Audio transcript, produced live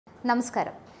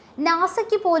നമസ്കാരം.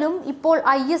 നാസയ്ക്ക് പോലും ഇപ്പോൾ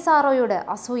ISROയോട്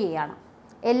അസൂയയാണ്.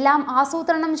 എല്ലാം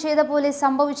ആസൂത്രണം ചെയ്ത പോലെ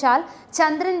സംഭവിച്ചാൽ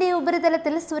ചന്ദ്രന്റെ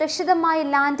ഉപരിതലത്തിൽ സുരക്ഷിതമായി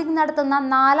ലാൻഡിംഗ് നടത്തുന്ന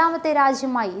നാലാമത്തെ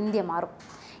രാജ്യമായി ഇന്ത്യ മാറും.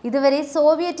 ഇതുവരെ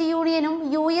സോവിയറ്റ് യൂണിയനും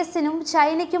US-നും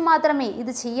ചൈനയ്ക്കും മാത്രമേ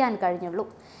ഇത് ചെയ്യാൻ കഴിഞ്ഞുള്ളൂ.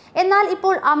 എന്നാൽ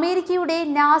ഇപ്പോൾ അമേരിക്കയുടെ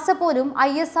നാസ പോലും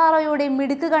ISROയുടെ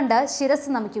മിടുക്ക് കണ്ട് ശിരസ്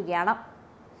നമിക്കുകയാണ്.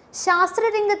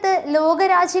 ശാസ്ത്രരംഗത്ത്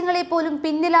ലോകരാജ്യങ്ങളെ പോലും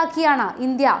പിന്നിലാക്കിയാണ്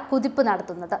ഇന്ത്യ കുതിപ്പ്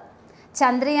നടത്തുന്നത്.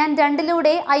 ചന്ദ്രയാൻ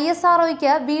 2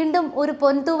 ISROയ്ക്ക് വീണ്ടും ഒരു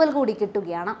പൊൻതൂവൽ കൂടി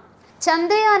കിട്ടുകയാണ്.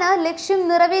 ചന്ദ്രയാന് ലക്ഷ്യം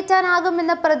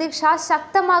നിറവേറ്റാനാകുമെന്ന പ്രതീക്ഷ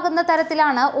ശക്തമാകുന്ന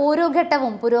തരത്തിലാണ് ഓരോ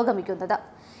ഘട്ടവും പുരോഗമിക്കുന്നത്.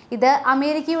 ഇത്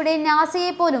അമേരിക്കയുടെ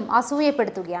നാസയെ പോലും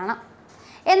അസൂയപ്പെടുത്തുകയാണ്.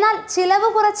 എന്നാൽ ചിലവ്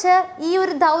കുറച്ച് ഈ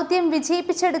ഒരു ദൗത്യം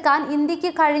വിജയിപ്പിച്ചെടുക്കാൻ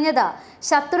ഇന്ത്യക്ക് കഴിഞ്ഞത്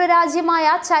ശത്രുരാജ്യമായ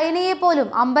ചൈനയെ പോലും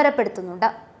അമ്പരപ്പെടുത്തുന്നുണ്ട്.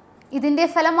 ഇതിന്റെ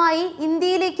ഫലമായി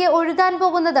ഇന്ത്യയിലേക്ക് ഒഴുകാൻ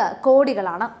പോകുന്നത്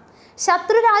കോടികളാണ്.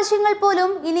 ശത്രു രാജ്യങ്ങൾ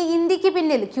പോലും ഇനി ഇന്ത്യക്ക്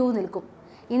പിന്നിൽ ക്യൂ നിൽക്കും.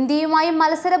 ഇന്ത്യയുമായി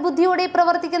മത്സരബുദ്ധിയോടെ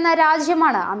പ്രവർത്തിക്കുന്ന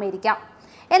രാജ്യമാണ് അമേരിക്ക.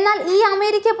 എന്നാൽ ഈ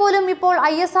അമേരിക്ക പോലും ഇപ്പോൾ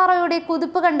ISROയുടെ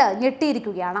കുതിപ്പ് കണ്ട്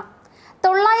ഞെട്ടിയിരിക്കുകയാണ്.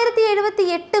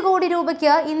 978 കോടി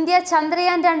രൂപയ്ക്ക് ഇന്ത്യ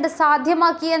ചന്ദ്രയാൻ 2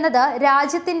 സാധ്യമാക്കിയെന്നത്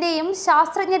രാജ്യത്തിന്റെയും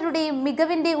ശാസ്ത്രജ്ഞരുടെയും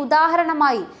മികവിന്റെ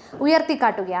ഉദാഹരണമായി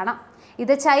ഉയർത്തിക്കാട്ടുകയാണ്.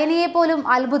 ഇത് ചൈനയെ പോലും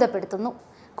അത്ഭുതപ്പെടുത്തുന്നു.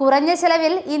 കുറഞ്ഞ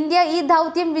ചെലവിൽ ഇന്ത്യ ഈ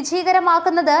ദൗത്യം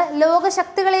വിജയകരമാക്കുന്നത്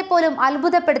ലോകശക്തികളെ പോലും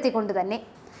അത്ഭുതപ്പെടുത്തിക്കൊണ്ട് തന്നെ.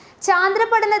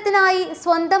 ചാന്ദ്രപഠനത്തിനായി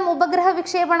സ്വന്തം ഉപഗ്രഹ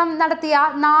വിക്ഷേപണം നടത്തിയ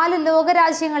 4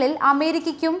 ലോകരാജ്യങ്ങളിൽ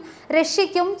അമേരിക്കയ്ക്കും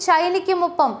റഷ്യയ്ക്കും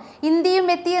ചൈനയ്ക്കുമൊപ്പം ഇന്ത്യയും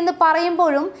എത്തിയെന്ന്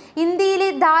പറയുമ്പോഴും ഇന്ത്യയിലെ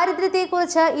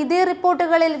ദാരിദ്ര്യത്തെക്കുറിച്ച് ഇതേ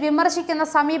റിപ്പോർട്ടുകളിൽ വിമർശിക്കുന്ന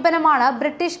സമീപനമാണ്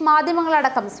ബ്രിട്ടീഷ്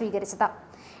മാധ്യമങ്ങളടക്കം സ്വീകരിച്ചത്.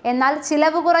 എന്നാൽ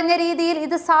ചിലവ് കുറഞ്ഞ രീതിയിൽ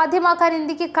ഇത് സാധ്യമാക്കാൻ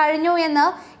ഇന്ത്യക്ക് കഴിഞ്ഞു എന്ന്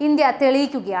ഇന്ത്യ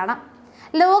തെളിയിക്കുകയാണ്.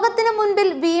 ലോകത്തിന് മുൻപിൽ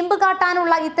വീമ്പ്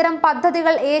കാട്ടാനുള്ള ഇത്തരം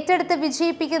പദ്ധതികൾ ഏറ്റെടുത്ത്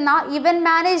വിജയിപ്പിക്കുന്ന ഇവന്റ്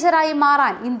മാനേജറായി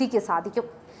മാറാൻ ഇന്ത്യക്ക് സാധിക്കും.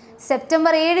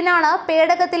 സെപ്റ്റംബർ 7-നാണ്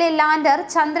പേടകത്തിലെ ലാൻഡർ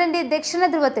ചന്ദ്രന്റെ ദക്ഷിണ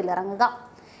ധ്രുവത്തിൽ ഇറങ്ങുക.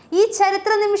 ഈ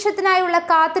ചരിത്ര നിമിഷത്തിനായുള്ള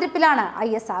കാത്തിരിപ്പിലാണ്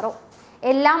ISRO.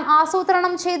 എല്ലാം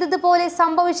ആസൂത്രണം ചെയ്തതുപോലെ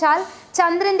സംഭവിച്ചാൽ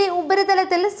ചന്ദ്രന്റെ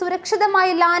ഉപരിതലത്തിൽ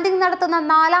സുരക്ഷിതമായി ലാൻഡിംഗ് നടത്തുന്ന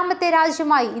നാലാമത്തെ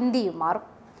രാജ്യമായി ഇന്ത്യയും മാറും.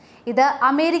 ഇത്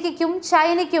അമേരിക്കയ്ക്കും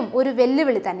ചൈനയ്ക്കും ഒരു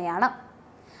വെല്ലുവിളി തന്നെയാണ്.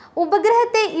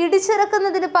 ഉപഗ്രഹത്തെ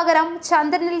ഇടിച്ചിറക്കുന്നതിന് പകരം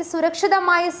ചന്ദ്രനിൽ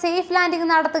സുരക്ഷിതമായ സേഫ് ലാൻഡിംഗ്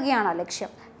നടത്തുകയാണ് ലക്ഷ്യം.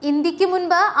 ഇന്ത്യക്ക്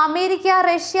മുൻപ് അമേരിക്ക,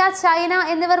 റഷ്യ, ചൈന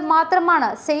എന്നിവർ മാത്രമാണ്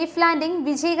സേഫ് ലാൻഡിംഗ്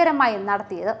വിജയകരമായി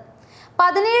നടത്തിയത്.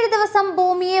 17 ദിവസം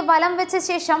ഭൂമിയെ വലം വെച്ച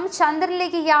ശേഷം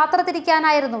ചന്ദ്രനിലേക്ക് യാത്ര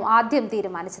തിരിക്കാനായിരുന്നു ആദ്യം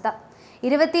തീരുമാനിച്ചത്.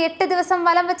 28 ദിവസം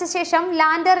വലം വെച്ച ശേഷം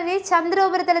ലാൻഡറിനെ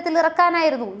ചന്ദ്രോപരിതലത്തിൽ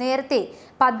ഇറക്കാനായിരുന്നു നേരത്തെ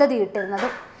പദ്ധതിയിട്ടിരുന്നത്.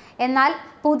 എന്നാൽ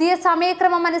പുതിയ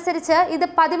സമയക്രമം അനുസരിച്ച് ഇത്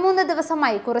 13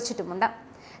 ദിവസമായി കുറച്ചിട്ടുമുണ്ട്.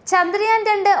 ചന്ദ്രയാൻ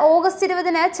 2 ഓഗസ്റ്റ്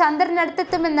 20-ന്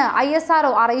ചന്ദ്രനടുത്തെത്തുമെന്ന്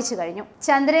ISRO അറിയിച്ചു കഴിഞ്ഞു.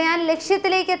 ചന്ദ്രയാൻ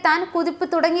ലക്ഷ്യത്തിലേക്ക് എത്താൻ കുതിപ്പ്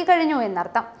തുടങ്ങിക്കഴിഞ്ഞു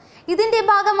എന്നർത്ഥം. ഇതിന്റെ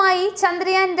ഭാഗമായി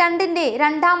ചന്ദ്രയാൻ 2-ന്റെ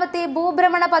 2ാമത്തെ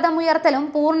ഭൂഭ്രമണ പഥമുയർത്തലും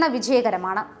പൂർണ്ണ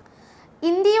വിജയകരമാണ്.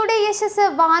 ഇന്ത്യയുടെ യശസ്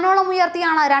വാനോളം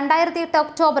ഉയർത്തിയാണ് 2008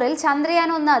 ഒക്ടോബറിൽ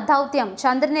ചന്ദ്രയാൻ 1 ദൗത്യം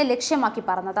ചന്ദ്രനെ ലക്ഷ്യമാക്കി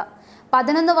പറന്നത്.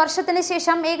 11 വർഷത്തിന്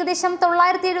ശേഷം ഏകദേശം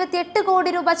 978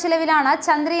 കോടി രൂപ ചിലവിലാണ്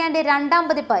ചന്ദ്രയാന്റെ 2ാം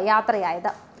പതിപ്പ്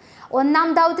യാത്രയായത്. 1ാം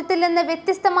ദൗത്യത്തിൽ നിന്ന്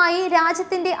വ്യത്യസ്തമായി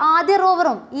രാജ്യത്തിന്റെ ആദ്യ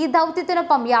റോവറും ഈ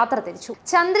ദൗത്യത്തിനൊപ്പം യാത്ര തിരിച്ചു.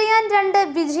 ചന്ദ്രയാൻ 2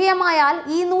 വിജയമായാൽ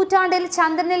ഈ നൂറ്റാണ്ടിൽ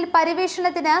ചന്ദ്രനിൽ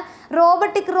പര്യവേഷണത്തിന്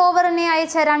റോബോട്ടിക് റോവറിനെ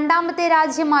അയച്ച 2ാമത്തെ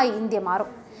രാജ്യമായി ഇന്ത്യ മാറും.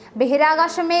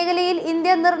 ബഹിരാകാശ മേഖലയിൽ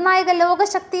ഇന്ത്യ നിർണായക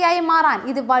ലോകശക്തിയായി മാറാൻ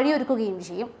ഇത് വഴിയൊരുക്കുകയും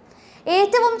ചെയ്യും.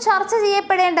 ഏറ്റവും ചർച്ച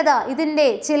ചെയ്യപ്പെടേണ്ടത് ഇതിന്റെ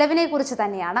ചിലവിനെ കുറിച്ച്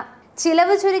തന്നെയാണ്.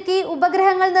 ചിലവ് ചുരുക്കി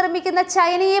ഉപഗ്രഹങ്ങൾ നിർമ്മിക്കുന്ന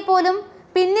ചൈനയെ പോലും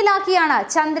പിന്നിലാക്കിയാണ്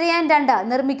ചന്ദ്രയാൻ 2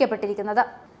 നിർമ്മിക്കപ്പെട്ടിരിക്കുന്നത്.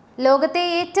 ലോകത്തെ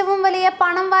ഏറ്റവും വലിയ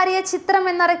പണം വാരിയ ചിത്രം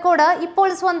എന്ന റെക്കോർഡ് ഇപ്പോൾ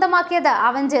സ്വന്തമാക്കിയത്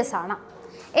അവഞ്ചേഴ്സ് ആണ്.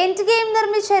 എൻഡ് ഗെയിം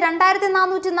നിർമ്മിച്ച്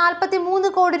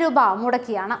 2443 കോടി രൂപ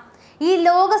മുടക്കിയാണ്. ഈ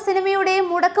ലോക സിനിമയുടെ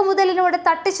മുടക്കുമുതലിനോട്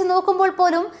തട്ടിച്ചു നോക്കുമ്പോൾ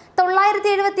പോലും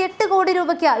 978 കോടി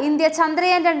രൂപയ്ക്ക് ഇന്ത്യ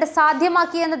ചന്ദ്രയാൻ 2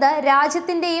 സാധ്യമാക്കിയെന്നത്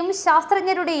രാജ്യത്തിന്റെയും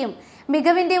ശാസ്ത്രജ്ഞരുടെയും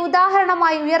മികവിന്റെ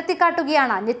ഉദാഹരണമായി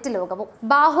ഉയർത്തിക്കാട്ടുകയാണ് നെറ്റ് ലോകവും.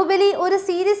 ബാഹുബലി ഒരു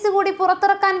സീരീസ് കൂടി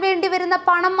പുറത്തിറക്കാൻ വേണ്ടി വരുന്ന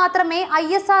പണം മാത്രമേ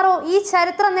ISRO ഈ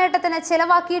ചരിത്ര നേട്ടത്തിന്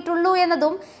ചെലവാക്കിയിട്ടുള്ളൂ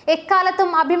എന്നതും എക്കാലത്തും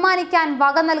അഭിമാനിക്കാൻ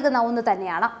വക നൽകുന്ന ഒന്ന്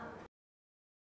തന്നെയാണ്.